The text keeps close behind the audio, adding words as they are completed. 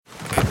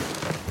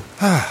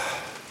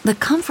The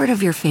comfort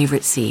of your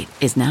favorite seat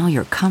is now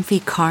your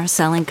comfy car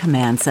selling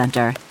command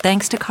center,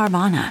 thanks to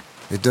Carvana.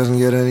 It doesn't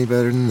get any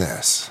better than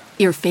this.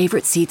 Your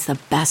favorite seat's the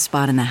best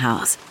spot in the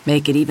house.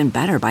 Make it even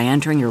better by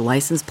entering your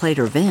license plate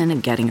or VIN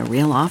and getting a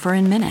real offer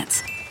in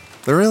minutes.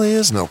 There really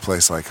is no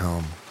place like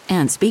home.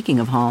 And speaking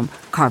of home,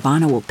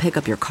 Carvana will pick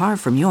up your car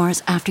from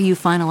yours after you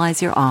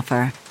finalize your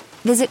offer.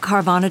 Visit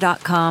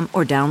Carvana.com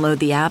or download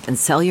the app and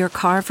sell your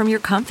car from your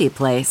comfy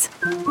place.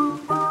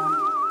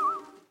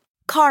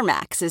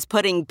 CarMax is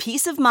putting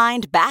peace of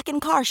mind back in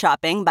car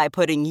shopping by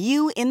putting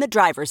you in the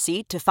driver's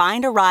seat to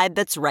find a ride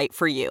that's right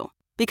for you.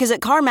 Because at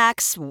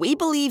CarMax, we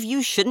believe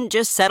you shouldn't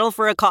just settle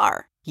for a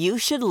car. You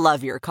should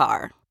love your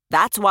car.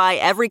 That's why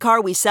every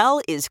car we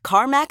sell is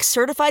CarMax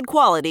certified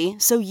quality,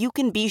 so you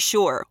can be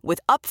sure with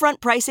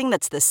upfront pricing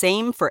that's the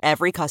same for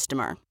every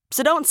customer.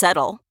 So don't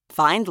settle.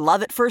 Find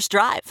love at first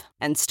drive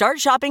and start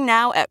shopping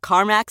now at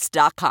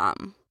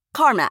CarMax.com.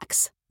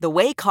 CarMax, the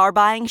way car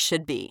buying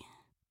should be.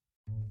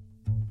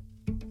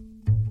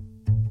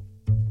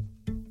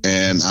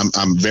 And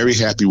I'm very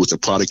happy with the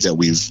product that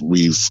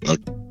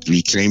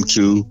we came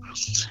to.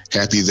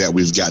 Happy that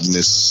we've gotten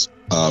this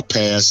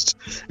passed,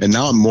 and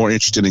now I'm more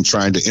interested in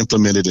trying to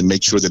implement it and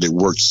make sure that it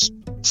works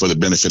for the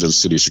benefit of the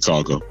city of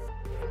Chicago.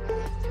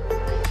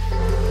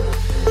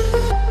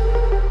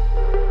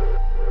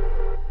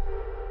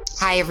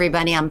 Hi,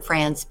 everybody. I'm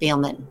Fran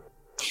Spielman.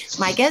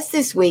 My guest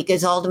this week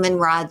is Alderman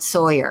Rod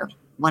Sawyer,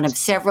 one of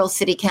several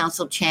city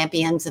council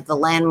champions of the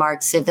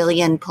landmark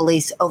Civilian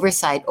Police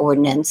Oversight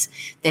Ordinance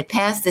that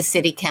passed the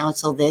city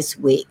council this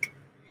week.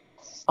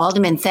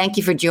 Alderman, thank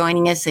you for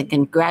joining us and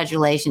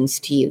congratulations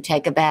to you.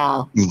 Take a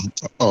bow.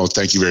 Oh,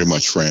 thank you very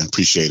much, Fran.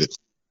 Appreciate it.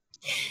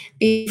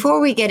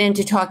 Before we get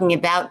into talking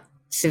about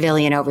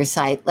civilian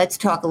oversight, let's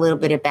talk a little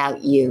bit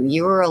about you.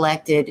 You were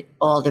elected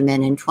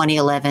alderman in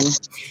 2011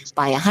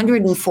 by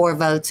 104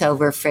 votes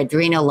over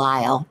Fredrina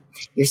Lyle.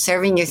 You're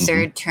serving your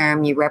third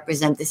term. You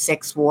represent the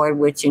 6th Ward,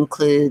 which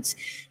includes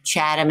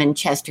Chatham and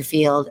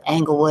Chesterfield,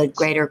 Englewood,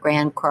 Greater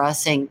Grand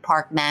Crossing,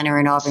 Park Manor,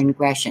 and Auburn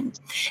Gresham.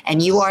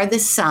 And you are the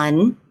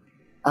son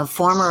of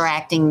former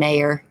acting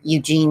mayor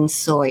Eugene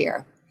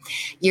Sawyer.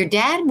 Your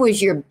dad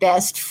was your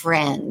best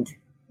friend.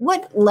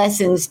 What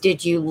lessons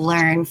did you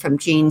learn from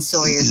Gene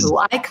Sawyer, who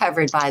I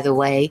covered, by the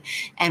way,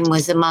 and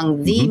was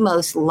among the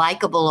most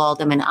likable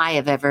aldermen I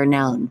have ever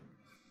known?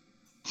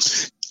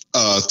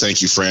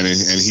 Thank you, Fran.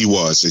 And he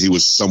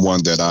was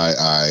someone that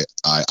I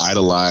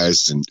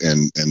idolized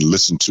and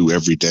listened to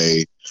every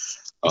day.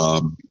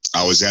 I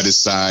was at his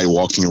side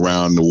walking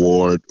around the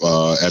ward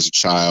as a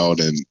child,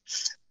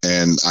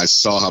 and I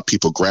saw how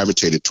people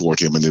gravitated toward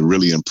him, and it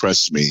really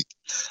impressed me.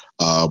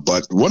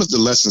 But one of the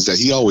lessons that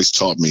he always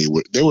taught me,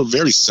 they were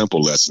very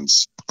simple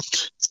lessons.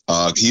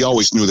 He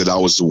always knew that I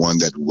was the one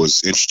that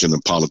was interested in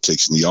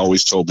politics, and he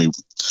always told me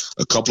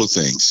a couple of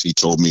things. He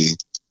told me,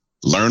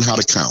 learn how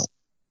to count.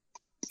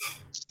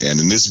 And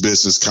in this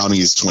business, counting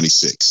is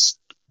 26.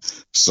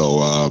 So,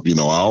 I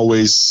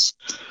always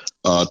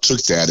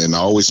took that, and I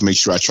always make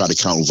sure I try to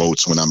count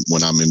votes when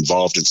I'm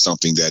involved in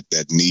something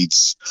that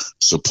needs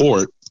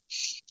support.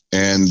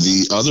 And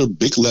the other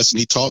big lesson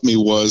he taught me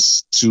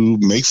was to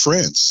make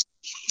friends.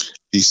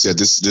 He said,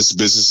 this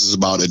business is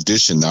about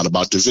addition, not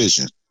about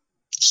division.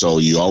 So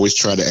you always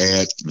try to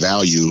add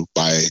value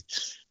by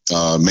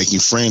making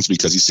friends,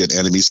 because he said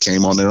enemies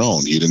came on their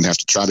own. You didn't have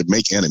to try to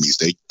make enemies.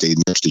 They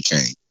naturally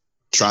came.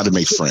 Try to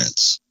make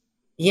friends.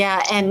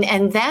 Yeah,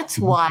 and that's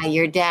why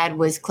your dad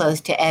was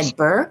close to Ed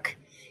Burke.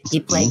 He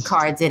played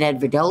cards at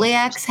Ed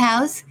Verdoliak's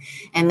house,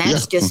 and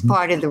that's just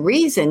part of the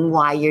reason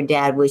why your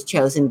dad was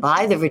chosen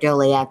by the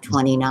Verdoliak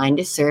 29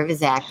 to serve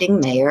as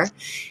acting mayor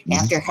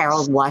after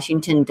Harold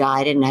Washington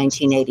died in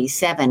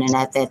 1987. And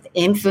at that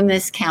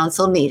infamous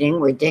council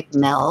meeting where Dick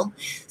Mell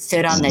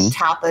stood on the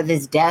top of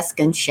his desk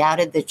and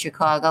shouted that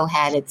Chicago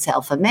had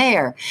itself a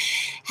mayor.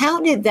 How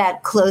did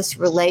that close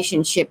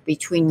relationship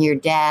between your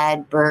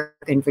dad,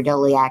 Burke, and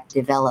Verdoliak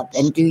develop?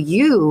 And do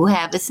you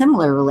have a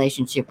similar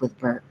relationship with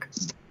Burke?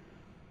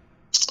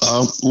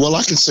 Well,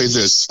 I can say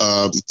this.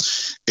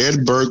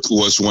 Ed Burke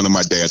was one of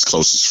my dad's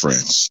closest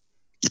friends.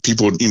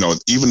 People,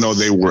 even though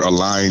they were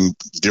aligned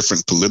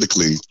different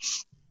politically,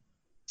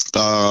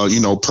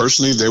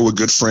 personally, they were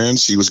good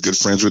friends. He was good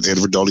friends with Ed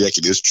Verdoliak.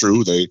 It is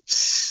true.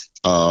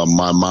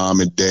 My mom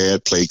and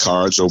dad played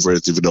cards over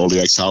at the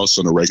Verdoliak's house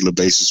on a regular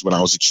basis when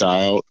I was a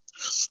child.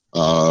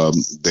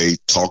 They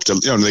talked on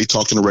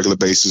a regular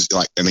basis.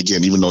 And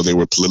again, even though they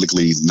were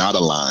politically not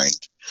aligned,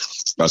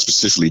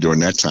 specifically during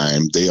that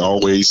time, they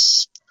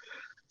always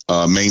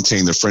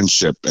maintained their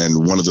friendship.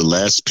 And one of the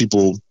last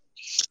people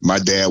my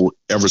dad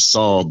ever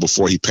saw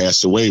before he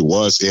passed away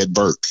was Ed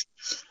Burke.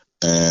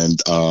 And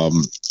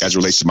as it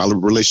relates to my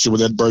relationship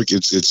with Ed Burke,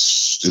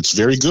 it's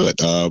very good.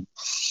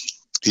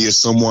 He is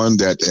someone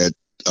that had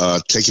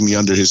taken me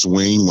under his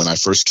wing when I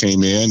first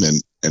came in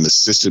and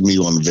assisted me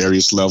on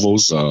various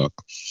levels,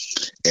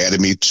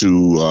 added me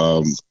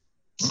to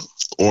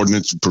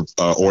ordinances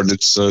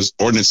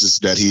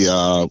that he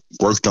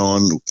worked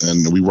on,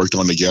 and we worked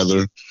on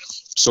together.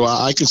 So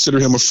I consider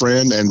him a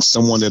friend and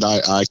someone that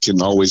I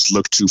can always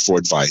look to for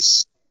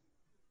advice.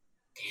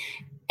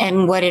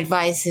 And what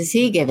advice has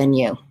he given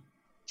you?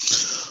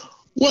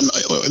 Well,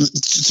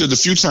 to the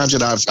few times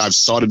that I've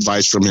sought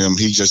advice from him,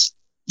 he just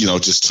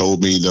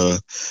told me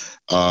to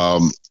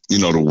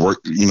work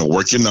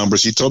your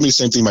numbers. He told me the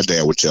same thing my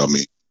dad would tell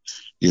me.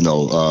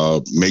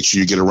 Make sure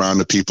you get around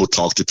the people,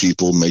 talk to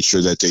people, make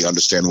sure that they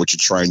understand what you're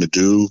trying to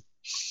do.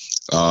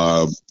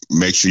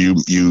 Make sure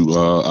you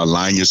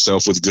align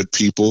yourself with good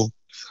people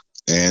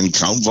and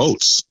count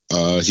votes.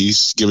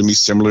 He's given me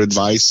similar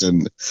advice,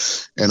 and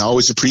I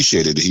always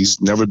appreciate it.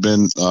 He's never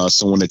been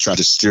someone that tried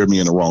to steer me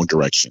in the wrong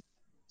direction.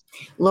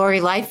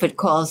 Lori Lightfoot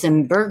calls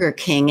him Burger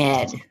King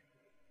Ed,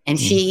 and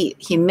she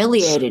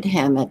humiliated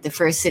him at the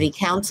first city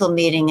council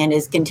meeting and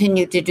has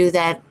continued to do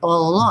that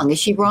all along. Is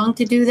she wrong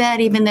to do that,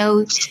 even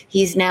though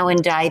he's now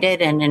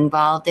indicted and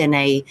involved in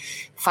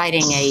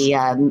fighting a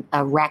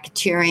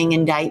racketeering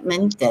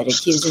indictment that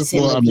accuses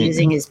him of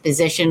using his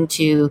position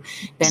to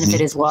benefit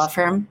his law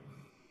firm?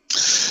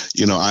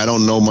 I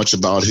don't know much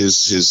about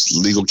his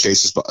legal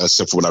cases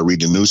except for what I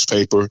read in the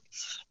newspaper.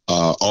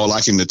 All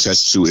I can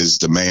attest to is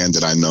the man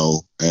that I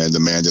know and the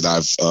man that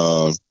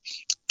I've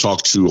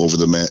talked to over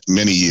the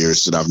many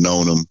years that I've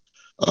known him,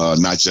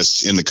 not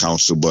just in the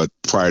council, but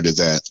prior to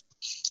that.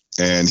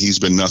 And he's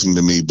been nothing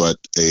to me but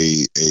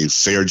a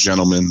fair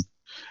gentleman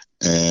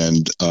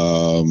and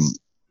a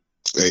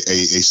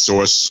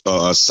source,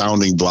 a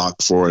sounding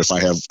block for if I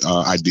have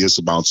ideas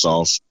to bounce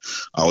off.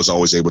 I was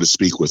always able to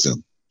speak with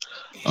him.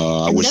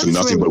 I wish him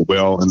nothing but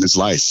well in his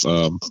life.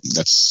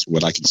 That's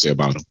what I can say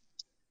about him.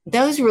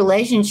 Those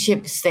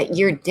relationships that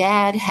your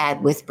dad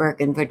had with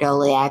Burke and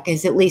Verdoliak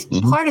is at least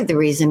part of the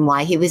reason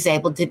why he was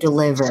able to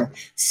deliver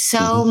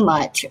so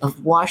much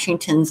of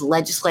Washington's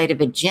legislative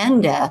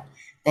agenda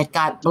that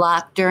got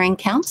blocked during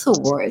council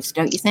wars,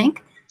 don't you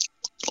think?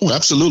 Oh,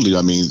 absolutely.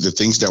 I mean, the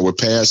things that were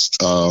passed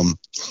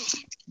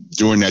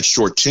during that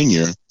short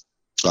tenure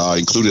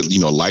included,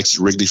 lights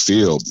at Wrigley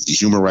Field, the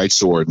Human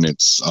Rights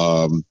Ordinance,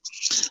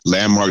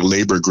 landmark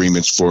labor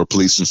agreements for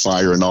police and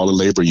fire and all the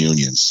labor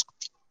unions.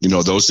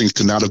 Those things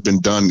could not have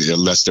been done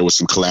unless there was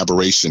some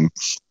collaboration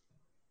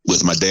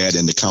with my dad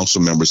and the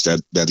council members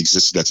that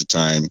existed at the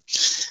time.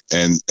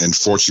 And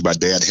fortunately, my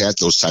dad had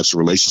those types of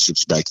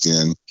relationships back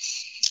then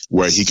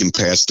where he can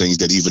pass things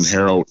that even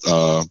Harold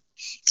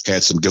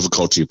had some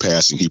difficulty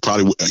passing.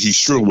 He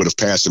sure would have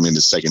passed them in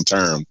the second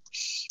term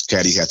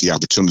had he had the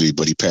opportunity,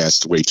 but he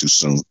passed way too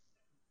soon.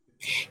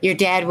 Your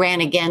dad ran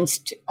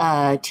against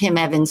Tim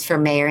Evans for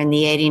mayor in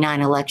the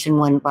 1989 election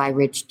won by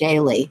Rich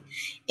Daley.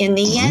 In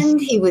the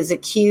end, he was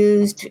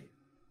accused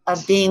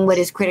of being what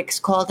his critics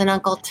called an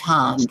Uncle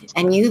Tom.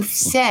 And you've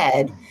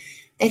said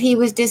that he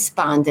was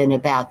despondent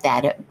about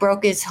that. It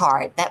broke his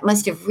heart. That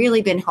must have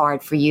really been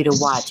hard for you to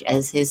watch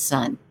as his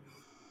son.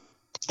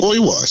 Well, it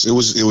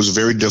was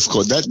very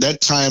difficult. That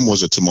time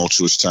was a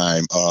tumultuous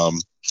time.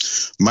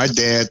 My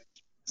dad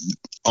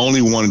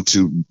only wanted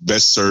to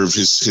best serve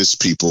his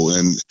people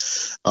and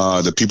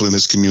the people in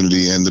his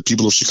community and the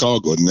people of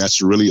Chicago. And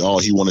that's really all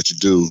he wanted to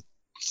do.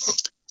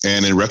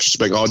 And in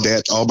retrospect,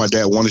 all my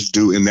dad wanted to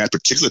do in that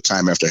particular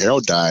time after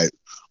Harold died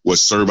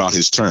was serve out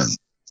his term.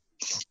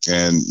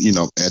 And,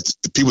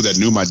 the people that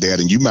knew my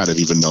dad, and you might have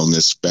even known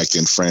this back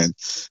then, Fran,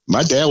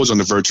 my dad was on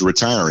the verge of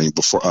retiring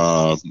before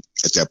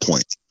at that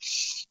point.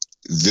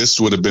 That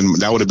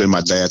would have been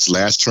my dad's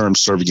last term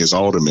serving as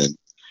alderman.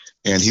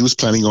 And he was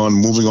planning on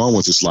moving on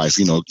with his life,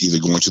 either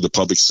going to the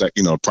public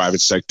sector,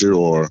 private sector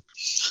or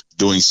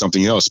doing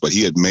something else. But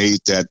he had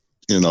made that,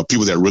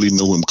 people that really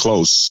knew him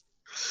close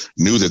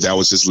knew that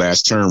was his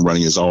last term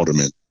running as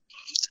alderman.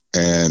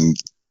 And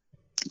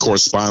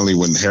correspondingly,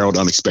 when Harold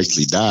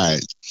unexpectedly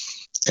died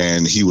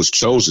and he was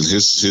chosen,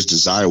 his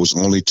desire was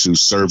only to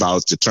serve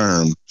out the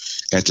term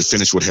and to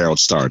finish what Harold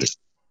started.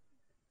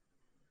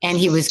 And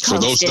he was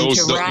coached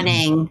into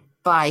running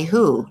by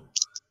who?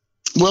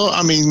 Well,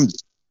 I mean,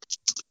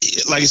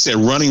 like I said,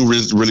 running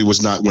really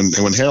was not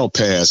when Harold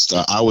passed.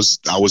 I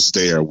was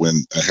there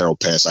when Harold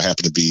passed. I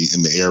happened to be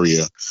in the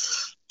area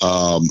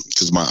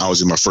because I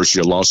was in my first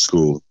year of law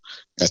school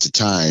at the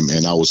time,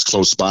 and I was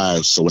close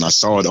by. So when I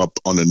saw it up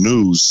on the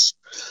news,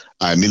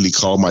 I immediately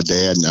called my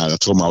dad, and I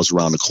told him I was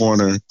around the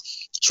corner.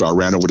 So I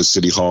ran over to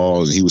City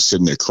Hall, and he was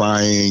sitting there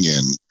crying,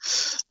 and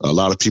a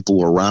lot of people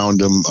were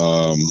around him.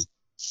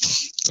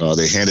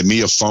 They handed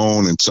me a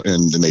phone,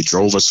 and then they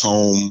drove us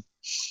home.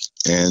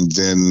 And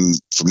then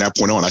from that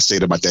point on, I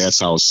stayed at my dad's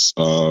house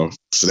for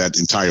that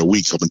entire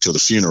week up until the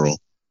funeral.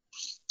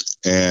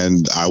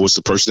 And I was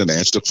the person that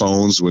answered the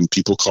phones when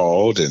people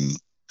called. And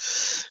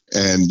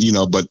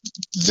but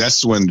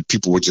that's when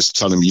people were just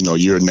telling me,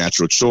 you're a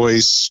natural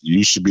choice.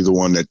 You should be the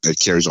one that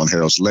carries on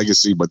Harold's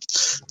legacy. But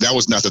that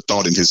was not the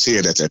thought in his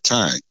head at that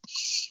time.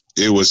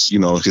 It was,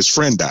 his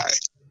friend died.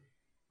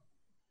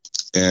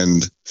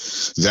 And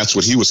that's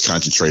what he was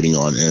concentrating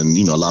on. And,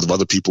 a lot of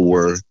other people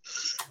were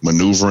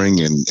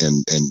maneuvering and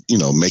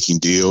making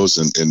deals.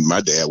 And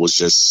my dad was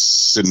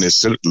just sitting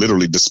there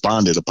literally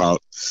despondent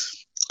about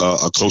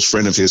a close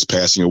friend of his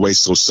passing away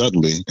so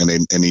suddenly. And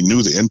he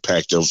knew the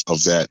impact of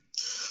that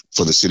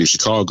for the city of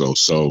Chicago.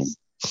 So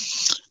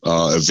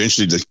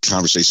eventually the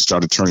conversation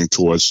started turning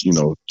towards, him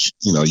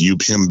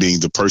being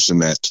the person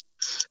that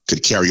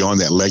could carry on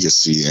that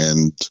legacy.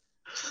 And,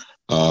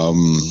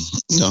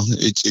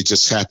 it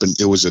just happened.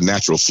 It was a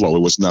natural flow.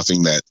 It was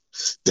nothing that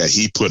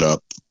he put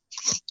up.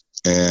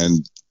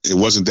 And it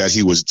wasn't that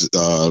he was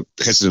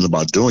hesitant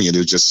about doing it. It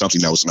was just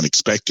something that was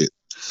unexpected.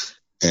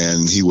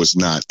 And he was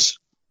not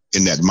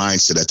in that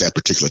mindset at that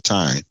particular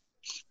time.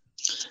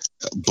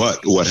 But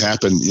what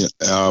happened,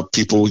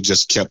 people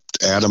just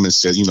kept at him and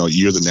said,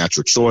 you're the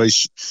natural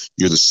choice.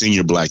 You're the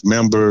senior Black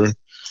member.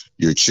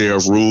 You're chair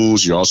of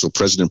rules. You're also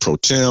president pro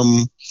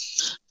tem.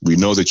 We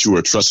know that you were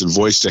a trusted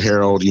voice to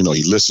Harold. He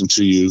listened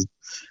to you,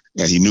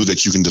 and he knew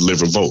that you can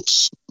deliver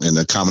votes. And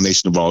the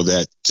combination of all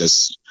that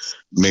just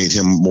made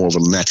him more of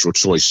a natural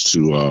choice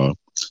to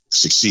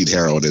succeed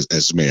Harold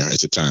as mayor at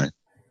the time.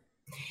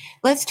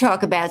 Let's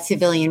talk about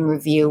civilian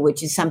review,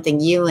 which is something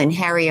you and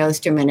Harry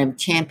Osterman have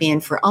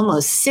championed for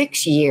almost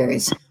 6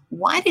 years.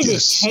 Why did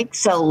it take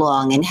so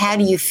long, and how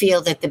do you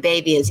feel that the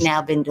baby has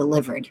now been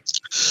delivered?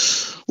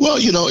 Well,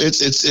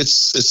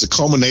 it's a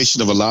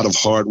culmination of a lot of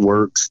hard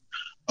work.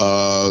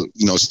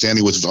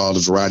 Standing with all the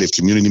variety of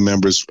community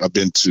members. I've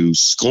been to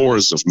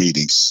scores of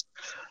meetings,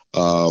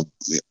 and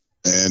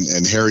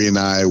Harry and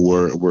I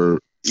were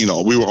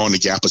we were on the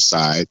GAPA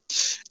side,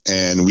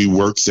 and we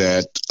worked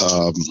at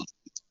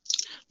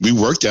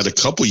a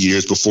couple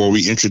years before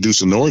we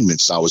introduced an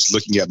ordinance. I was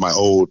looking at my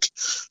old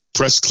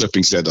press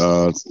clippings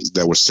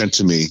that were sent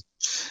to me,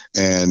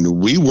 and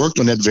we worked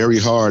on that very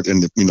hard.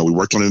 And we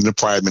worked on it in the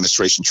prior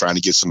administration, trying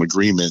to get some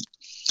agreement.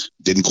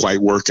 Didn't quite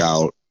work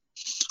out.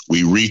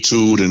 We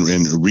retooled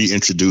and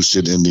reintroduced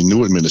it in the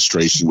new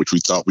administration, which we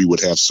thought we would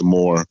have some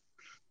more,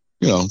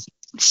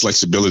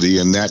 flexibility,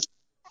 and that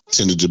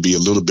tended to be a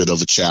little bit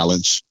of a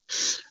challenge.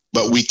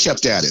 But we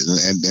kept at it,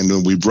 and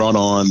when we brought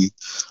on,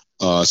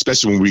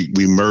 especially when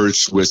we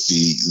merged with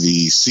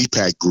the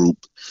CPAC group,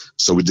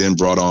 so we then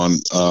brought on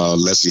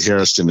Leslie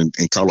Harrison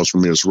and Carlos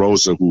Ramirez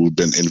Rosa, who have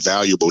been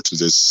invaluable to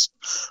this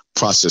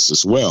process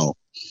as well.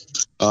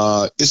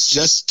 It's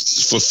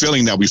just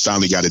fulfilling that we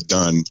finally got it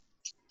done,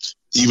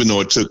 even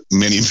though it took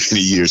many,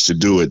 many years to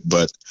do it.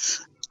 But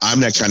I'm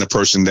that kind of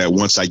person that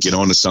once I get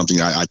onto something,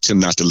 I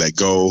tend not to let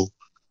go.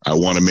 I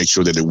want to make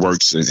sure that it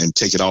works and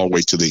take it all the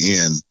way to the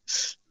end.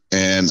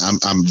 And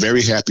I'm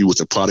very happy with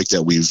the product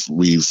that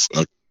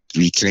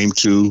we came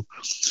to.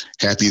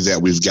 Happy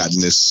that we've gotten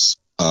this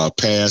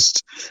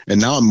passed. And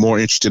now I'm more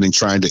interested in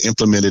trying to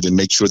implement it and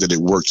make sure that it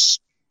works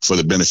for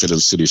the benefit of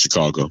the city of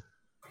Chicago.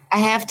 I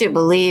have to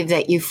believe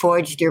that you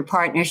forged your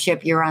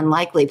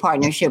unlikely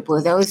partnership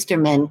with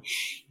Osterman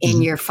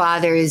in your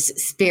father's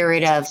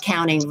spirit of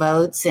counting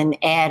votes and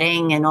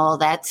adding and all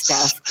that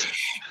stuff.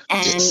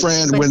 And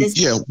Fran, go ahead.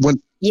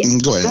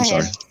 I'm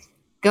sorry.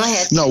 Go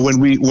ahead. No,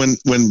 when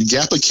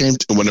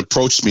GAPA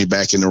approached me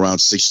back in around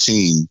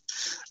 16,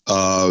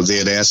 they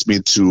had asked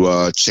me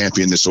to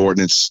champion this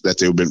ordinance that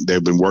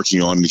they've been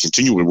working on and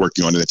continually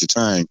working on it at the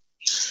time.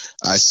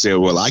 I said,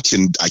 well, I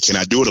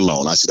cannot do it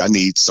alone. I said, I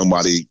need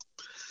somebody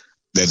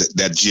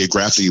that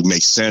geographically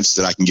makes sense,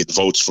 that I can get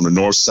votes from the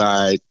north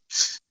side.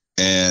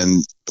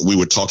 And we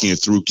were talking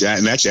it through.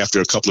 And actually, after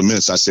a couple of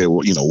minutes, I said,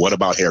 well, what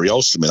about Harry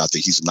Osterman? I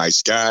think he's a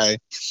nice guy.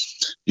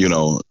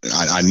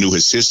 I knew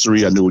his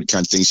history. I knew what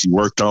kind of things he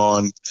worked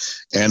on.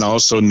 And I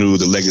also knew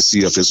the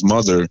legacy of his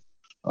mother,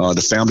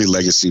 the family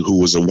legacy, who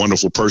was a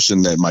wonderful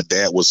person that my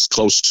dad was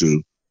close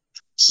to.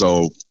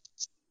 So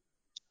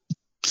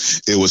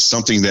it was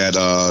something that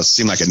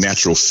seemed like a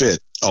natural fit,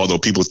 although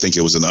people think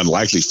it was an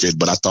unlikely fit.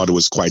 But I thought it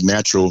was quite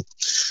natural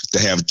to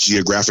have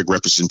geographic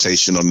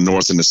representation on the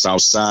north and the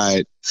south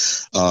side.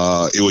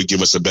 It would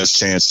give us the best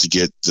chance to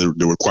get the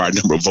required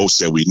number of votes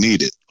that we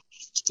needed.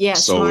 Yeah,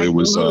 so it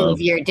was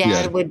move. Your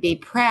dad would be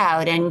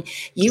proud. And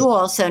you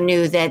also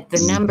knew that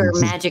the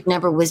magic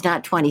number was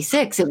not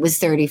 26, it was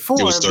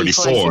 34. It was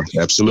 34,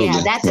 absolutely.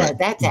 Yeah,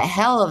 that's a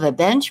hell of a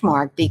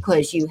benchmark,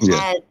 because you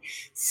had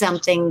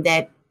something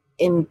that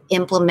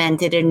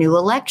implemented a new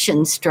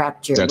election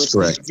structure. That's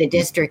correct. The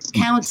district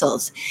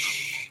councils.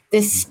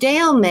 The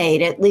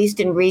stalemate, at least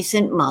in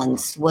recent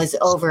months, was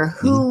over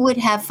who would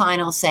have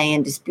final say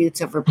in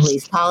disputes over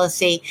police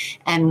policy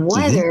and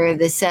whether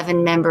the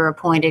 7-member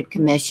appointed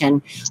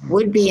commission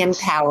would be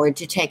empowered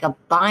to take a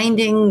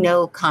binding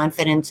no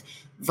confidence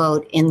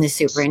vote in the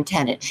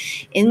superintendent.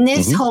 In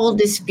this whole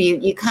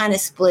dispute, you kind of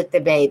split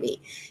the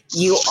baby.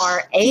 You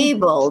are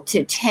able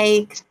to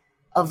take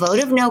a vote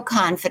of no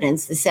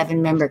confidence, the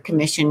 7-member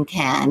commission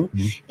can,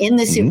 in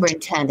the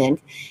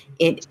superintendent.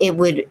 It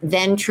would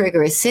then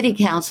trigger a city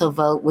council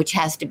vote, which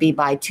has to be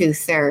by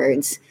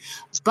 2/3,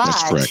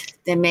 but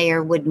the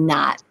mayor would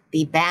not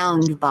be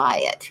bound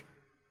by it.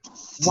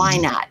 Why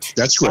not?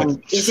 That's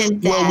correct.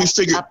 Isn't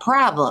that a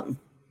problem?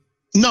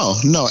 No,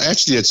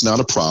 actually, it's not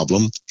a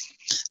problem.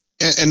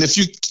 And if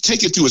you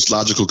take it to its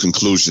logical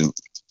conclusion,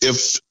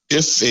 if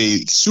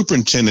a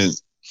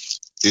superintendent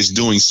is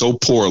doing so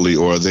poorly,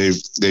 or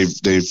they've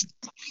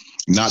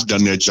not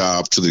done their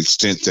job to the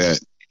extent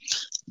that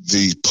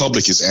the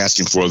public is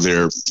asking for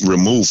their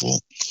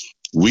removal,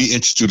 we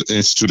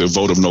institute a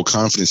vote of no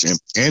confidence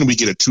and we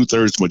get a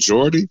 2/3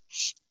 majority,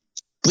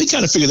 we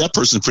kind of figure that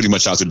person's pretty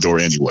much out the door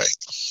anyway.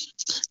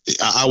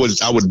 I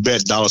would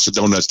bet dollars to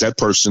donuts that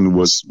person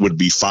would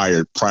be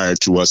fired prior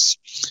to us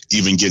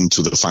even getting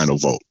to the final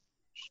vote.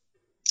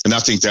 And I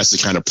think that's the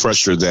kind of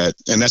pressure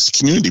and that's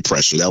community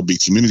pressure. That would be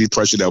community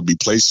pressure that would be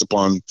placed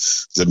upon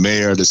the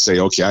mayor to say,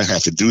 okay, I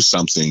have to do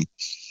something.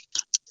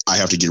 I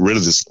have to get rid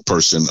of this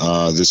person.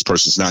 This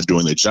person's not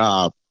doing their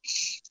job.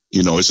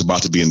 It's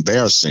about to be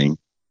embarrassing.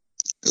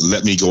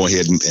 Let me go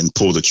ahead and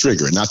pull the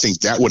trigger. And I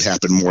think that would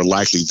happen more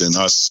likely than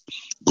us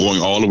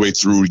going all the way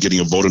through, getting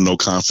a vote of no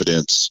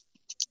confidence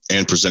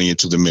and presenting it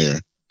to the mayor.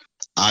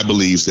 I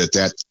believe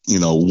that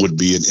would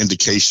be an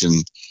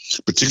indication,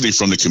 particularly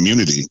from the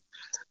community,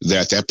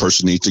 that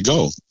person needs to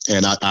go.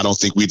 And I don't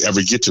think we'd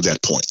ever get to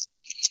that point.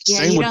 Yeah,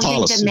 Same you with don't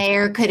policy. think the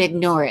mayor could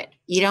ignore it?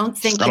 You don't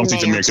think I don't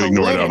think the mayor could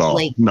ignore it at all.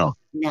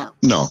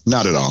 No,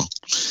 not at all.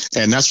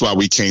 And that's why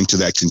we came to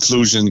that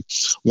conclusion.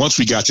 Once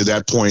we got to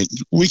that point,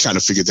 we kind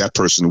of figured that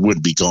person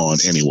would be gone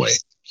anyway.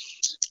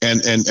 And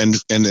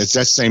it's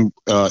that same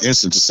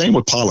instance, the same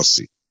with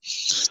policy.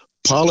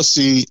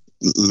 Policy,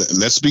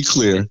 let's be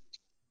clear,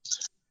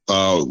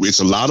 it's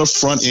a lot of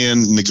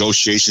front-end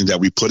negotiation that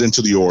we put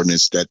into the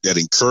ordinance that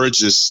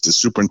encourages the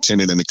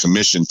superintendent and the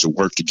commission to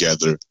work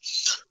together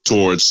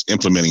towards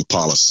implementing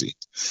policy.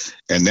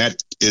 And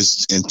that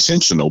is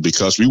intentional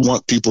because we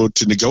want people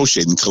to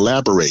negotiate and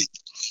collaborate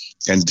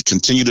and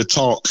continue to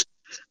talk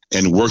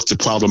and work the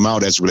problem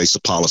out as it relates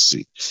to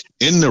policy.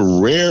 In the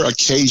rare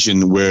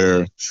occasion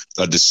where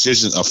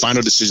a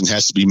final decision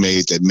has to be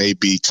made that may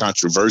be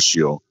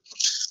controversial,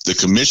 the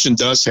commission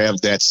does have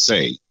that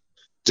say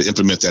to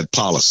implement that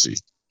policy.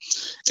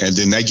 And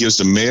then that gives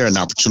the mayor an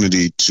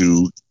opportunity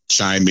to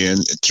chime in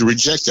to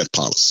reject that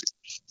policy.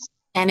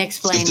 And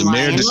explain why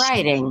in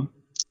writing.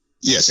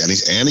 Yes,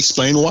 and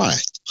explain why.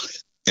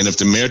 And if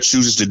the mayor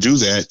chooses to do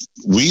that,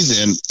 we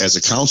then, as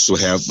a council,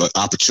 have an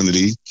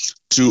opportunity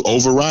to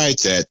override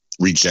that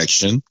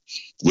rejection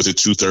with a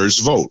 2/3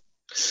 vote.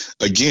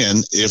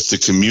 Again, if the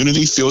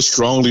community feels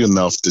strongly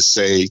enough to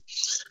say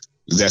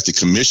that the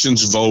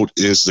commission's vote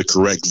is the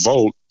correct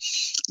vote,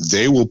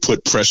 they will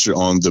put pressure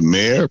on the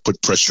mayor,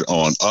 put pressure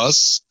on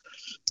us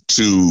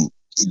to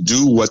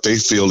do what they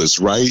feel is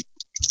right.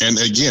 And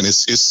again,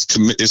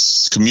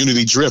 it's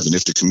community driven.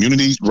 If the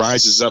community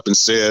rises up and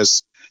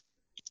says,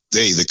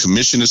 hey, the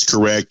commission is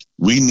correct,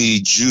 we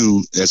need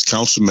you as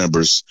council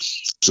members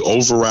to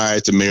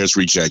override the mayor's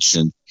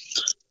rejection,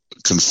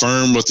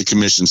 confirm what the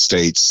commission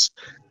states,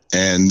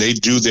 and they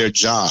do their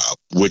job,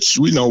 which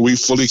we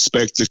fully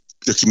expect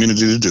the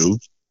community to do,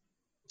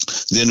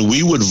 then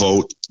we would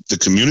vote the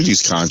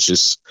community's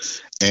conscience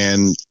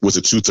and with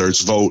a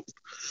 2/3 vote,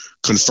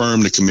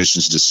 confirm the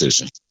commission's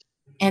decision.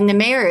 And the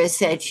mayor has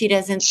said she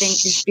doesn't think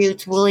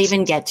disputes will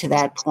even get to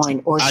that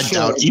point or should.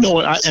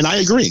 And I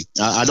agree.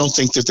 I don't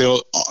think that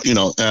they'll,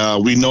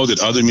 we know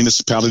that other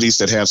municipalities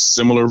that have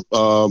similar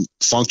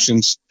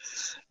functions,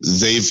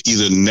 they've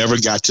either never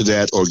got to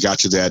that or got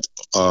to that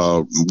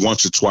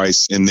once or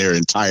twice in their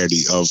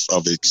entirety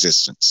of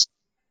existence.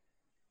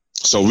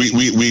 So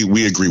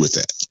we agree with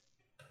that.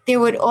 There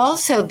would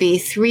also be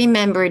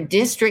 3-member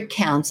district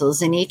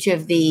councils in each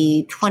of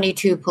the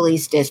 22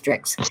 police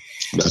districts.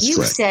 That's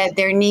correct. Said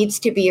there needs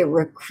to be a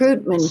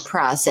recruitment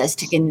process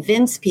to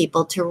convince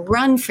people to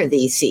run for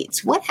these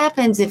seats. What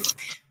happens if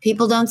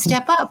people don't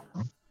step up?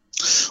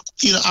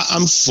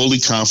 I'm fully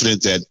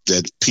confident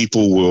that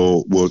people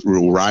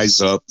will rise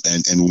up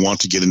and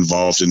want to get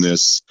involved in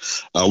this.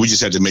 We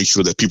just have to make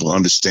sure that people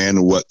understand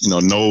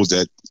know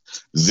that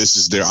this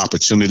is their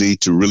opportunity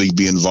to really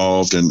be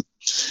involved in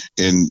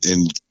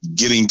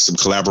getting some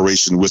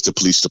collaboration with the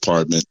police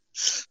department.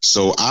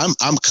 So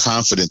I'm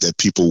confident that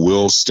people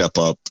will step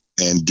up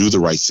and do the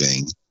right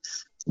thing,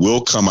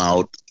 will come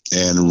out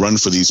and run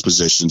for these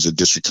positions at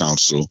district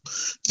council.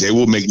 They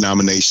will make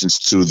nominations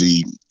to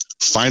the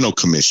final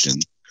commission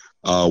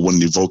when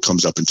the vote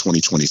comes up in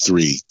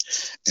 2023.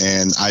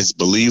 And I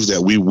believe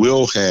that we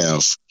will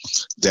have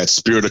that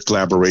spirit of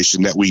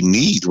collaboration that we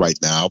need right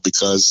now,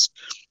 because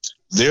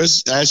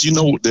there's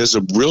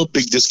a real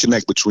big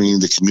disconnect between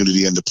the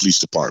community and the police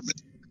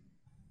department.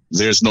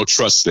 There's no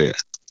trust there.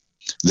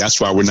 That's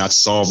why we're not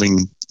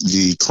solving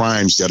the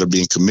crimes that are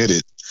being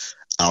committed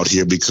out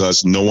here,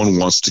 because no one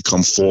wants to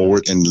come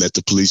forward and let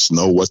the police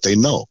know what they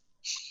know.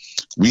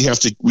 We have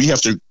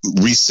to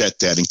reset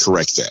that and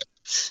correct that.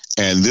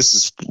 And this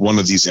is one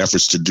of these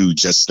efforts to do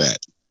just that,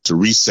 to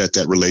reset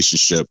that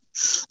relationship.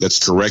 Let's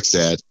correct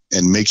that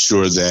and make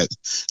sure that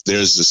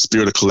there's a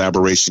spirit of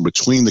collaboration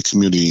between the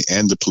community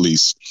and the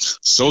police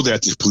so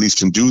that the police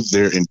can do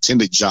their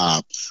intended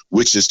job,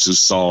 which is to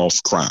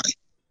solve crime.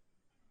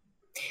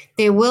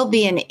 There will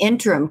be an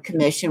interim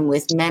commission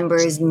with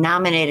members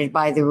nominated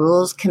by the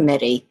Rules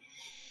Committee.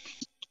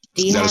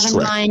 Do you have in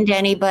mind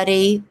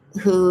anybody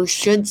who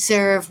should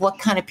serve? What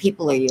kind of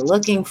people are you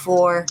looking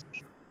for?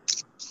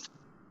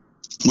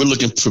 We're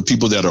looking for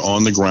people that are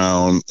on the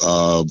ground,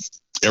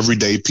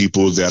 everyday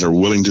people that are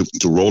willing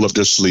to roll up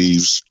their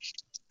sleeves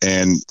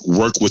and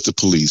work with the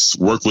police,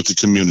 work with the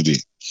community.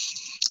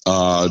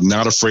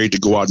 not afraid to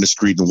go out in the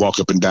street and walk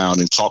up and down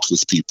and talk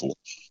with people.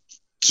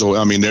 So,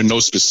 I mean, there are no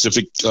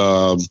specific,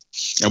 and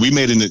we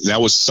made it, that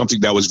was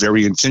something that was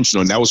very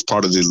intentional. And that was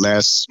part of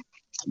the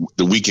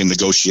weekend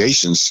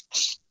negotiations.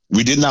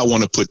 We did not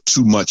want to put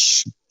too many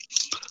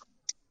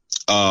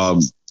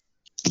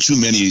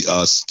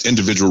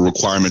individual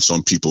requirements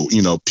on people.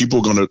 You know,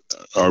 people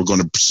are going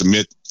to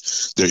submit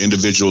their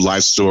individual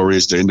life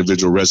stories, their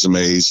individual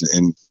resumes,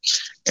 and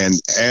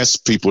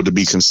ask people to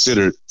be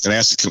considered, and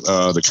ask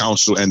the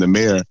council and the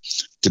mayor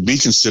to be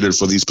considered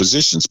for these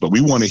positions. But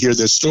we want to hear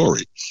their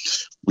story.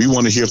 We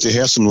want to hear if they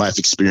have some life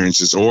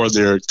experiences or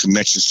their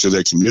connections to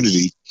their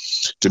community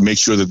to make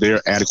sure that they're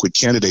adequate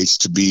candidates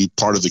to be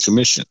part of the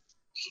commission.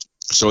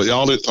 So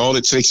all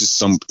it takes is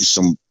some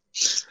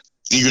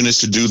eagerness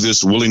to do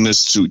this,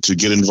 willingness to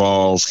get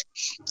involved,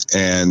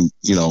 and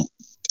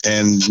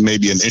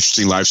maybe an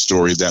interesting life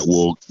story that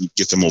will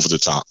get them over the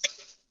top.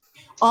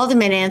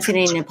 Alderman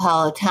Anthony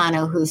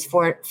Napolitano, whose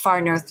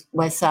far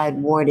northwest side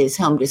ward is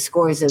home to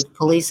scores of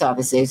police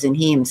officers, and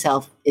he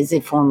himself is a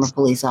former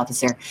police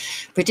officer,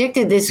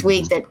 predicted this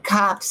week that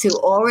cops who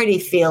already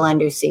feel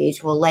under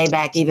siege will lay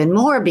back even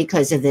more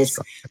because of this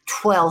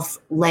 12th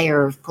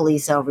layer of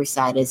police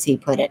oversight, as he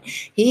put it.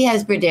 He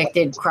has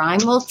predicted crime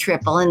will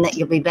triple and that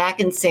you'll be back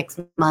in 6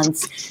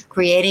 months,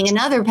 creating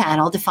another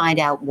panel to find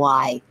out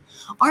why.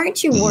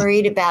 Aren't you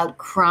worried about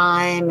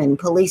crime and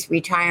police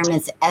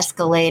retirements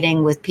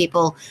escalating with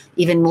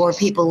even more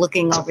people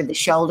looking over the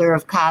shoulder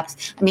of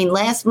cops? I mean,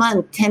 last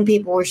month, 10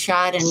 people were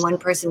shot and 1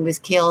 person was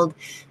killed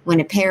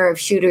when a pair of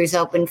shooters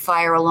opened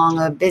fire along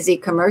a busy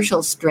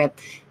commercial strip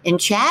in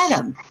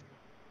Chatham.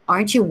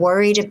 Aren't you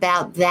worried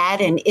about that?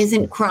 And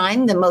isn't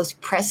crime the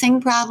most pressing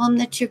problem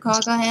that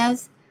Chicago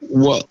has?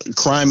 Well,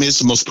 crime is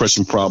the most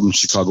pressing problem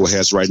Chicago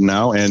has right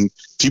now, and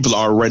people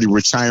are already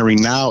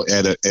retiring now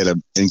at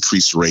an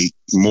increased rate,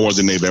 more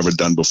than they've ever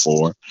done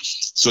before.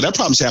 So that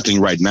problem's happening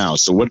right now.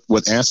 So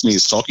what Anthony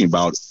is talking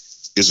about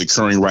is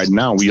occurring right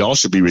now. We all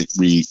should be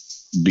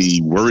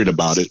worried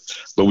about it,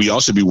 but we all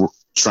should be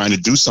trying to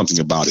do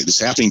something about it. It's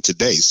happening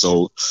today.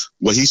 So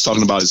what he's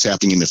talking about is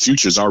happening in the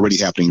future is already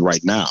happening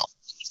right now.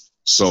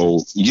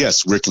 So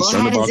yes, we're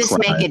concerned about crime. How does this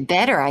make it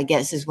better, I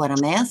guess, is what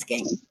I'm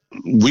asking.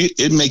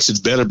 It makes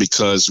it better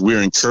because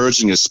we're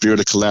encouraging a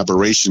spirit of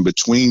collaboration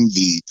between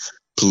the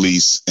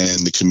police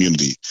and the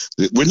community.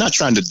 We're not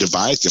trying to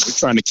divide them. We're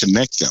trying to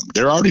connect them.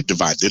 They're already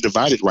divided. They're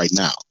divided right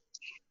now.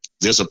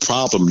 There's a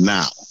problem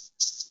now.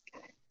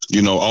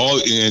 You know,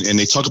 and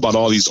they talk about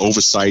all these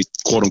oversight,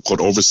 quote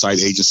unquote,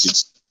 oversight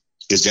agencies.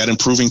 Is that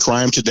improving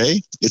crime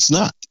today? It's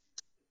not.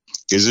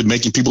 Is it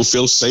making people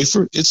feel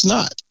safer? It's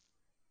not.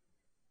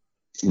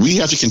 We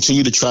have to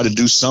continue to try to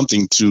do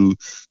something to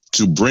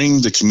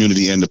bring the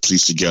community and the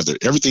police together.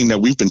 Everything that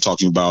we've been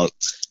talking about,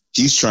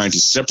 he's trying to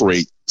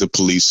separate the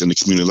police and the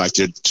community like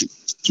they're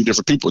two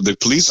different people. The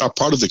police are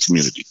part of the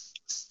community.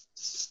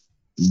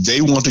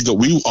 They want to go.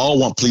 We all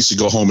want police to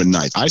go home at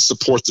night. I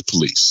support the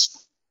police.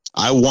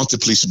 I want the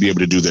police to be able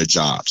to do their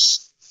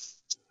jobs.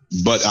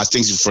 But I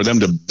think for them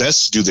to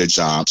best do their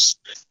jobs,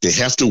 they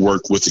have to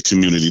work with the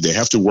community. They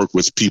have to work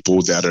with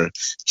people that are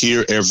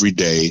here every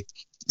day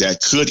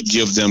that could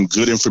give them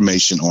good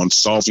information on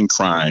solving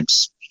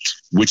crimes,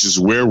 which is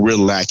where we're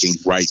lacking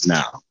right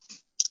now.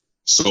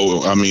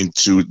 So, I mean,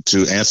 to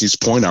Anthony's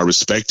point, I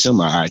respect him.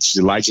 I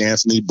actually like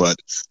Anthony, but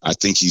I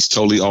think he's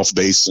totally off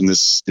base in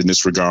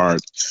this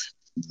regard.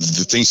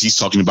 The things he's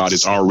talking about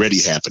is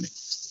already happening.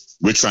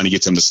 We're trying to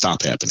get them to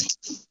stop happening.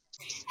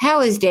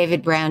 How is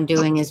David Brown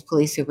doing as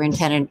police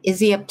superintendent? Is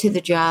he up to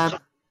the job?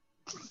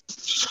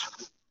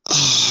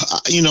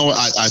 You know,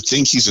 I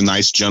think he's a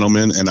nice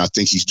gentleman, and I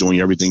think he's doing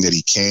everything that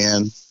he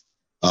can.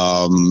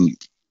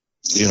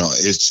 You know,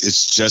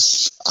 it's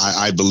just,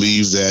 I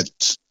believe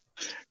that,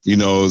 you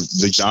know,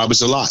 the job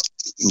is a lot.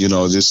 You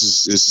know,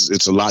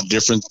 it's a lot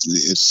different.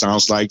 It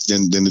sounds like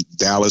than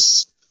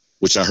Dallas,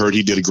 which I heard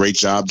he did a great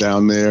job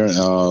down there.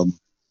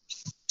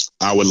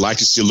 I would like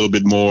to see a little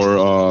bit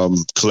more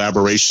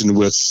collaboration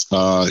with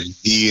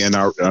he and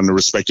the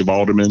respective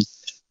aldermen.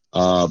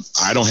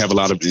 I don't have a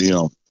lot of, you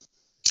know,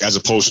 as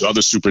opposed to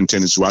other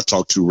superintendents who I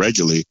talk to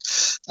regularly,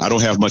 I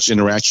don't have much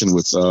interaction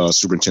with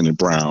Superintendent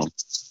Brown.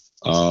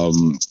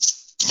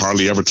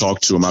 Hardly ever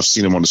talk to him. I've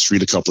seen him on the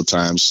street a couple of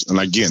times. And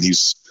again,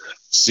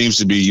 seems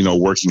to be, you know,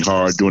 working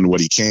hard, doing what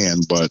he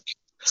can. But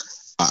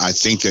I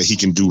think that he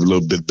can do a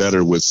little bit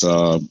better with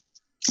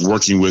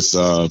working with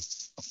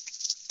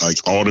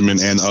like aldermen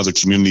and other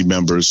community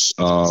members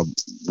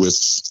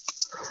with,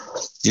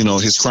 you know,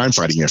 his crime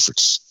fighting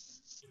efforts.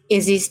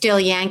 Is he still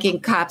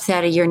yanking cops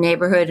out of your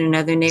neighborhood and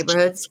other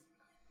neighborhoods?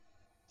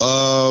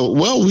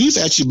 Well, we've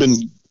actually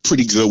been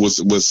pretty good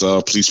with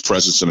police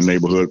presence in the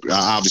neighborhood.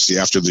 Obviously,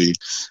 after the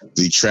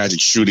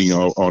tragic shooting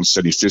on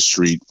 75th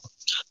Street,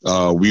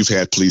 we've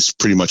had police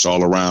pretty much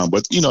all around.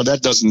 But, you know,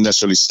 that doesn't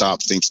necessarily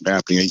stop things from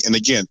happening. And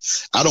again,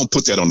 I don't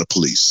put that on the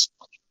police.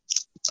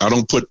 I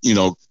don't put, you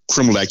know,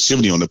 criminal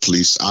activity on the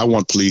police. I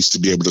want police to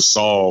be able to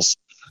solve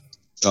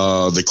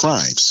the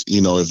crimes.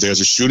 You know, if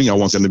there's a shooting, I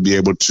want them to be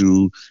able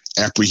to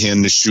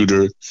apprehend the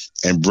shooter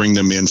and bring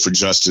them in for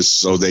justice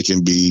so they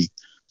can be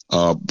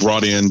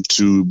brought in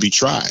to be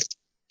tried.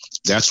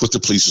 That's what the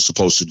police are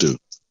supposed to do.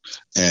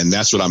 And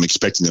that's what I'm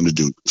expecting them to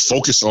do.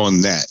 Focus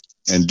on that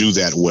and do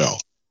that well.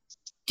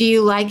 Do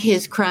you like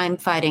his crime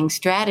fighting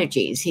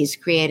strategies? He's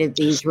created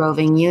these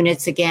roving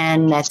units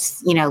again.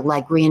 That's,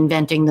 like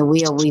reinventing the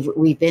wheel.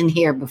 We've been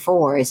here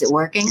before. Is it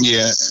working?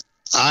 Yeah.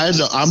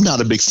 I'm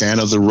not a big fan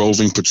of the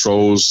roving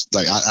patrols.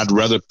 Like I'd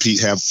rather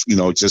have,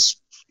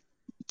 just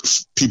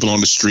people on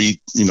the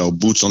street,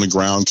 boots on the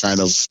ground kind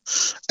of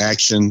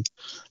action.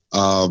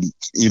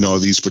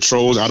 These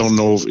patrols, I don't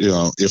know,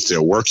 if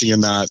they're working or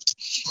not.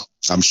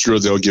 I'm sure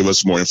they'll give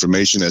us more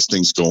information as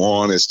things go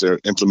on, as they're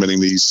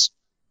implementing these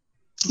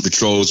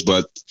patrols.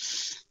 But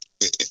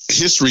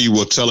history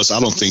will tell us, I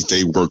don't think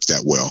they work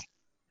that well.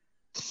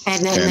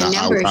 And then the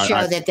numbers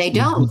show that they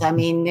don't. I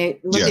mean,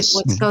 look at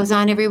what goes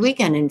on every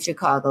weekend in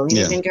Chicago,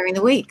 even during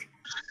the week.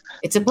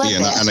 It's a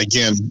bloodbath.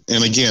 Yeah,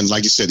 and again,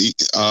 like you said,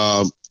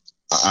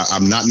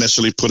 I'm not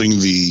necessarily putting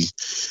the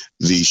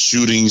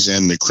shootings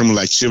and the criminal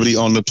activity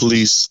on the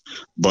police,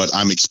 but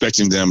I'm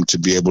expecting them to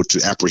be able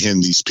to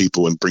apprehend these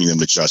people and bring them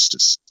to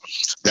justice.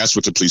 That's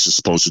what the police are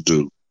supposed to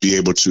do, be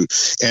able to.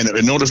 And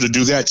in order to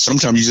do that,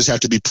 sometimes you just have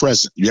to be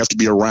present. You have to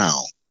be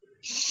around.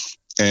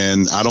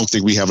 And I don't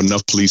think we have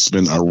enough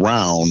policemen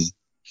around.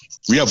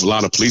 We have a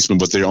lot of policemen,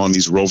 but they're on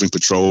these roving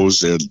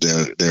patrols.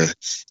 They're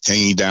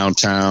hanging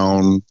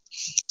downtown.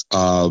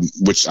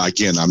 Which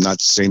again, I'm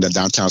not saying that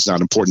downtown is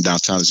not important.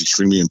 Downtown is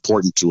extremely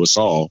important to us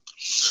all,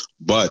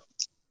 but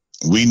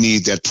we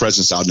need that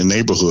presence out in the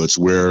neighborhoods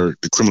where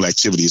the criminal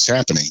activity is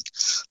happening,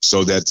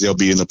 so that they'll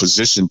be in a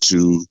position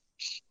to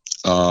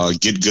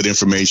get good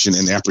information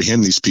and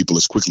apprehend these people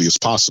as quickly as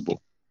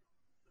possible.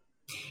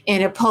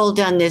 In a poll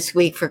done this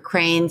week for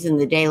Cranes and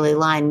the Daily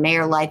Line,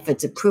 Mayor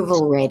Lightfoot's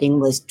approval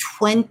rating was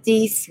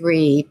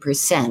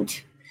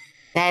 23%.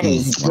 That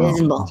is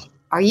dismal.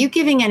 Are you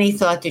giving any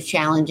thought to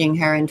challenging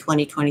her in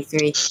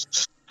 2023?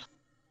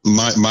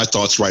 My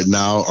thoughts right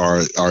now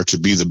are to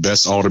be the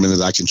best alderman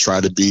that I can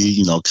try to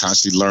be,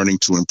 constantly learning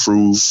to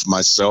improve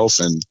myself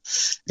and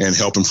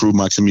help improve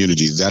my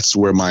community. That's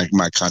where my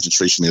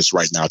concentration is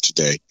right now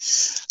today.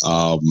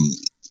 I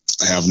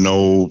have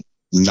no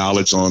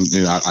knowledge on,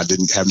 I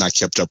have not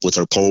kept up with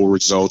her poll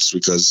results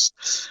because,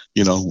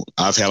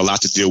 I've had a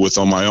lot to deal with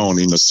on my own.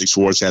 6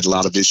 wards had a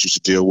lot of issues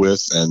to deal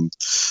with, and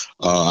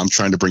I'm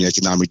trying to bring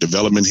economic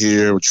development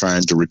here. We're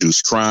trying to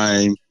reduce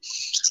crime,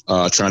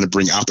 trying to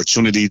bring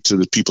opportunity to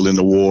the people in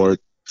the ward.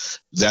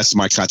 That's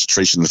my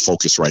concentration and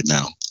focus right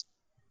now.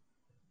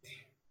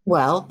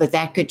 Well, but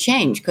that could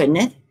change, couldn't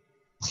it?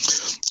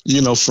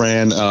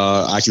 Fran,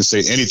 I can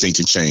say anything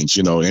can change.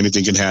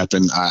 Anything can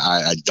happen.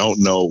 I don't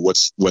know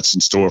what's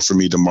in store for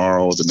me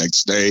tomorrow or the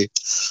next day,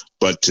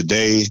 but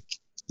today,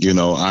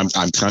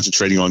 I'm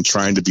concentrating on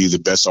trying to be the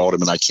best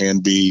alderman I can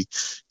be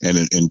and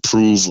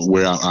improve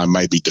where I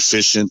might be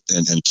deficient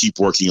and keep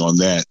working on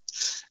that,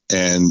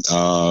 and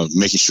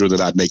making sure that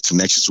I make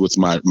connections with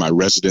my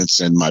residents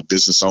and my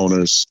business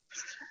owners,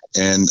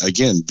 and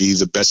again, be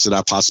the best that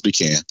I possibly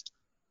can.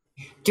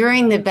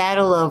 During the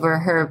battle over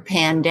her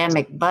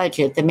pandemic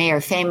budget, the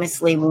mayor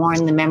famously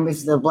warned the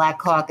members of the Black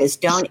Caucus,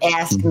 don't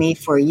ask me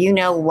for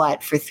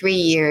what for 3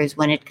 years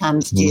when it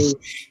comes to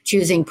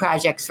choosing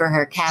projects for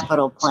her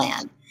capital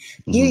plan.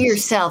 You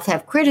yourself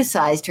have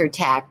criticized her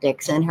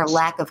tactics and her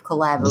lack of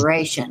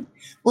collaboration.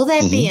 Will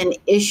that be an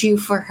issue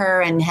for her,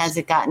 and has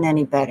it gotten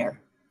any better?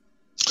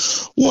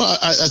 Well,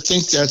 I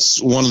think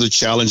that's one of the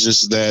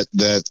challenges that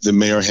the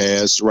mayor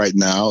has right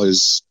now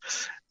is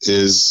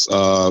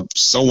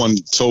someone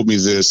told me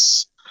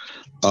this,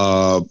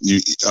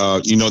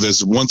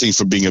 there's one thing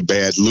for being a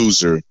bad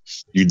loser.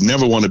 You'd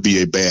never want to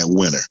be a bad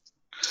winner.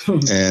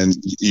 And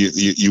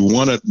you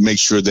want to make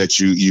sure that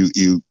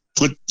you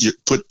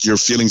put your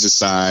feelings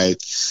aside,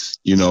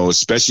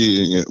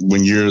 especially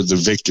when you're the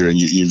victor and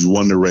you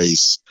won the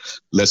race.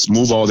 Let's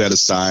move all that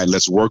aside.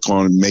 Let's work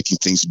on making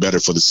things better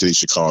for the city of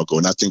Chicago.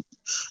 And I think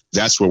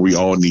that's where we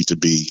all need to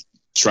be,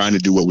 trying to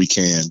do what we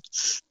can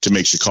to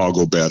make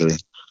Chicago better.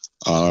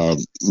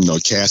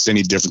 Cast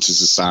any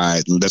differences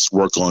aside and let's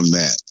work on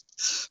that.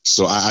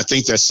 So I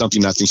think that's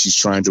something I think she's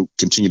trying to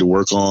continue to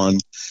work on.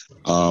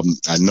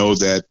 I know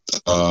that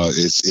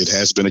it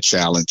has been a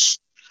challenge.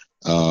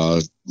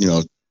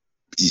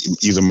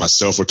 Either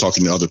myself or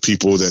talking to other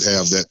people that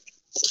have that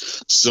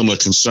similar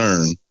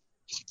concern.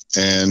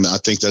 And I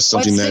think that's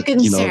something What's the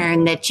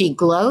concern? That she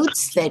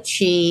gloats, that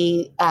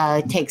she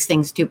takes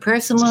things too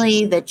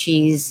personally, that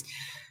she's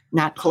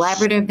not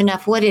collaborative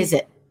enough. What is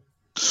it?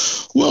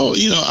 Well,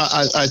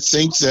 I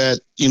think that,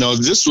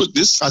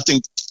 I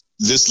think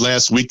this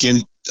last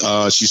weekend,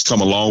 she's come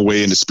a long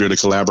way in the spirit of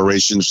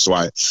collaboration. So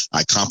I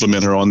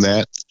compliment her on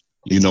that.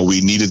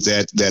 We needed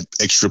that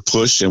extra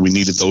push, and we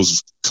needed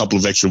those couple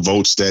of extra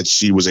votes that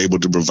she was able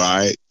to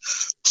provide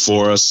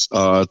for us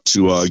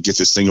to get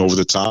this thing over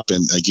the top.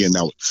 And again,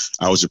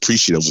 I was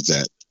appreciative of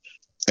that.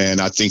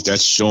 And I think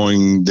that's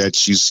showing that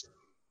she's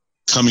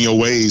coming a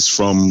ways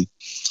from,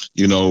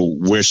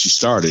 where she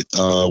started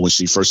when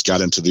she first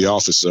got into the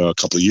office a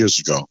couple of years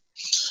ago.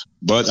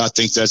 But I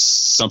think that's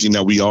something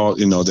that we all,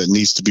 that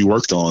needs to be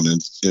worked on.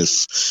 And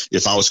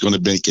if I was going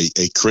to make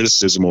a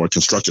criticism or a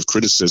constructive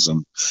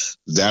criticism,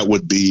 that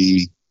would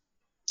be,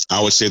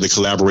 I would say the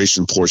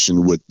collaboration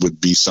portion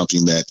would be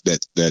something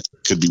that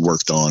could be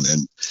worked on.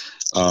 And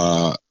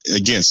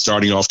again,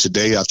 starting off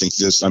today, I think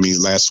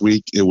last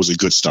week, it was a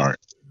good start.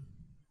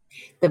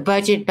 The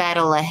budget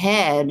battle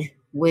ahead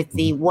with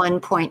the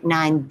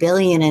 $1.9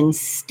 billion in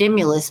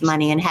stimulus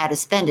money and how to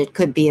spend it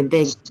could be a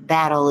big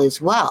battle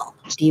as well.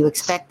 Do you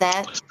expect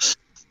that?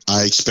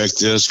 I expect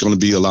there's going to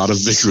be a lot of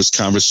vigorous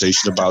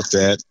conversation about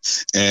that,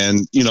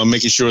 and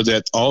making sure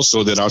that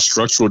also that our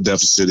structural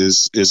deficit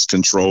is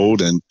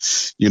controlled, and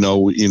even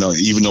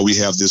though we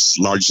have this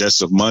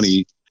largesse of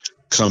money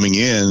coming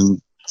in,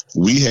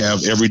 we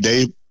have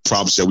everyday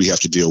problems that we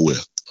have to deal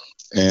with,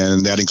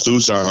 and that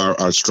includes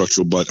our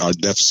structural, but our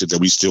deficit that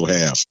we still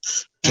have.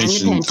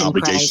 Pension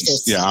obligations.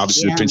 Crisis. Yeah,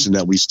 obviously the pension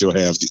that we still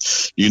have.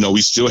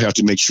 We still have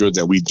to make sure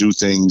that we do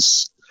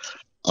things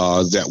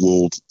that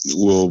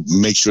will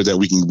make sure that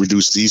we can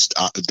reduce these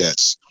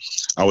debts.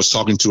 I was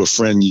talking to a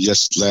friend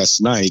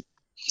last night,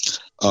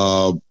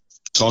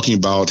 talking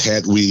about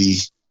had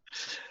we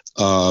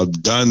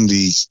done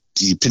the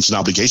pension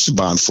obligation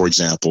bond, for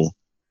example,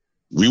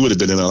 we would have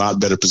been in a lot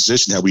better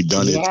position had we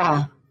done it.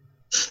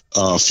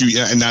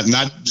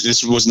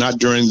 This was not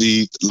during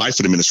the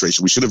Lightfoot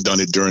administration. We should have done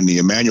it during the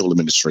Emanuel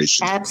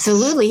administration.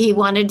 Absolutely. He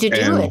wanted to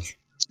do it.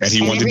 And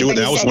he wanted to do it.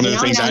 That was one of the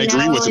things I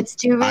agree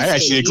with him. I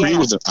actually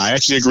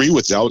agree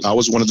with him. I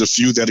was one of the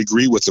few that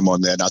agreed with him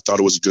on that. And I thought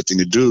it was a good thing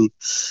to do.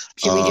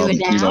 Should we do it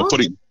now?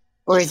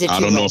 Or is it I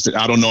don't know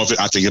if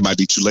I think it might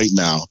be too late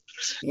now.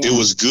 Yeah. It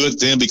was good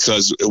then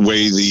because the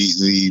way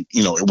the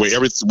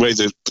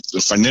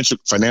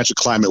financial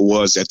climate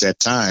was at that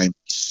time.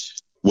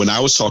 When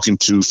I was talking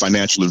to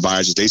financial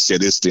advisors, they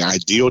said it's the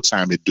ideal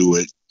time to do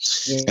it.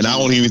 Yeah. And I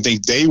don't even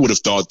think they would have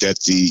thought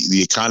that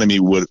the economy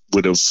would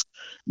have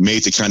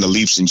made the kind of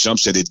leaps and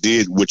jumps that it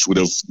did, which would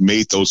have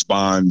made those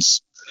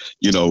bonds,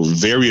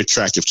 very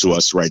attractive to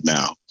us right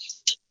now.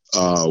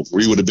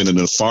 We would have been in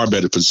a far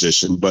better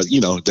position, but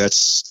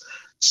that's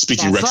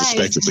speaking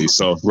retrospectively. Life.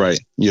 So, right.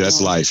 Yeah, that's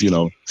life,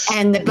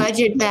 And the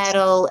budget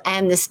battle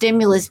and the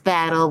stimulus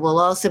battle will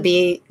also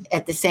be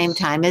at the same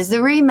time as the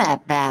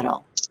remap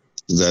battle.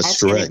 That's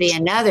correct. Going to be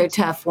another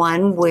tough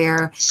one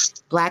where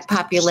Black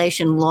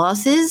population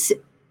losses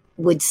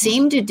would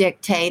seem to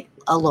dictate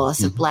a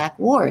loss of Black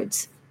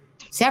wards,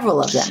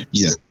 several of them.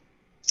 Yeah.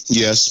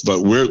 Yes,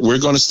 but we're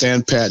going to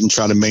stand pat and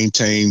try to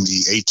maintain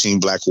the 18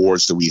 Black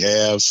wards that we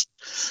have.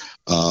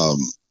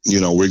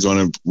 We're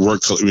going to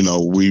work.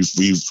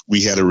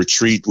 We had a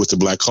retreat with the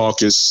Black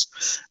Caucus,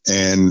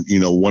 and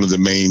one of the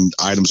main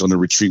items on the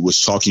retreat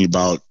was talking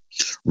about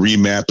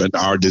remap and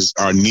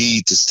our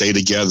need to stay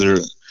together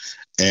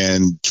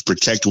and to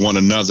protect one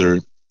another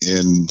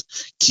in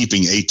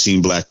keeping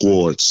 18 Black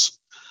wards.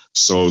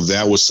 So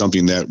that was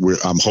something that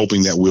I'm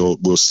hoping that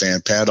we'll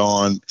stand pat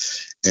on,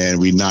 and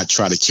we not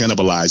try to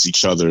cannibalize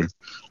each other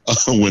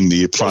when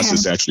the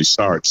process actually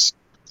starts.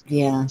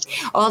 Yeah.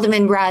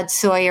 Alderman Rod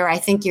Sawyer, I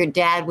think your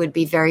dad would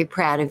be very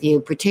proud of you,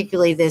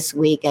 particularly this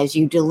week as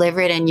you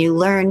delivered and you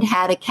learned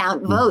how to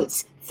count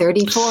votes.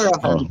 34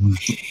 of them.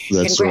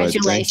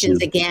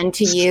 Congratulations again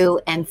to you,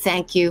 and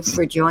thank you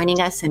for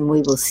joining us, and we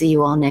will see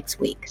you all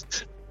next week.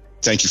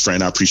 Thank you,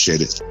 Fran. I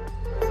appreciate it.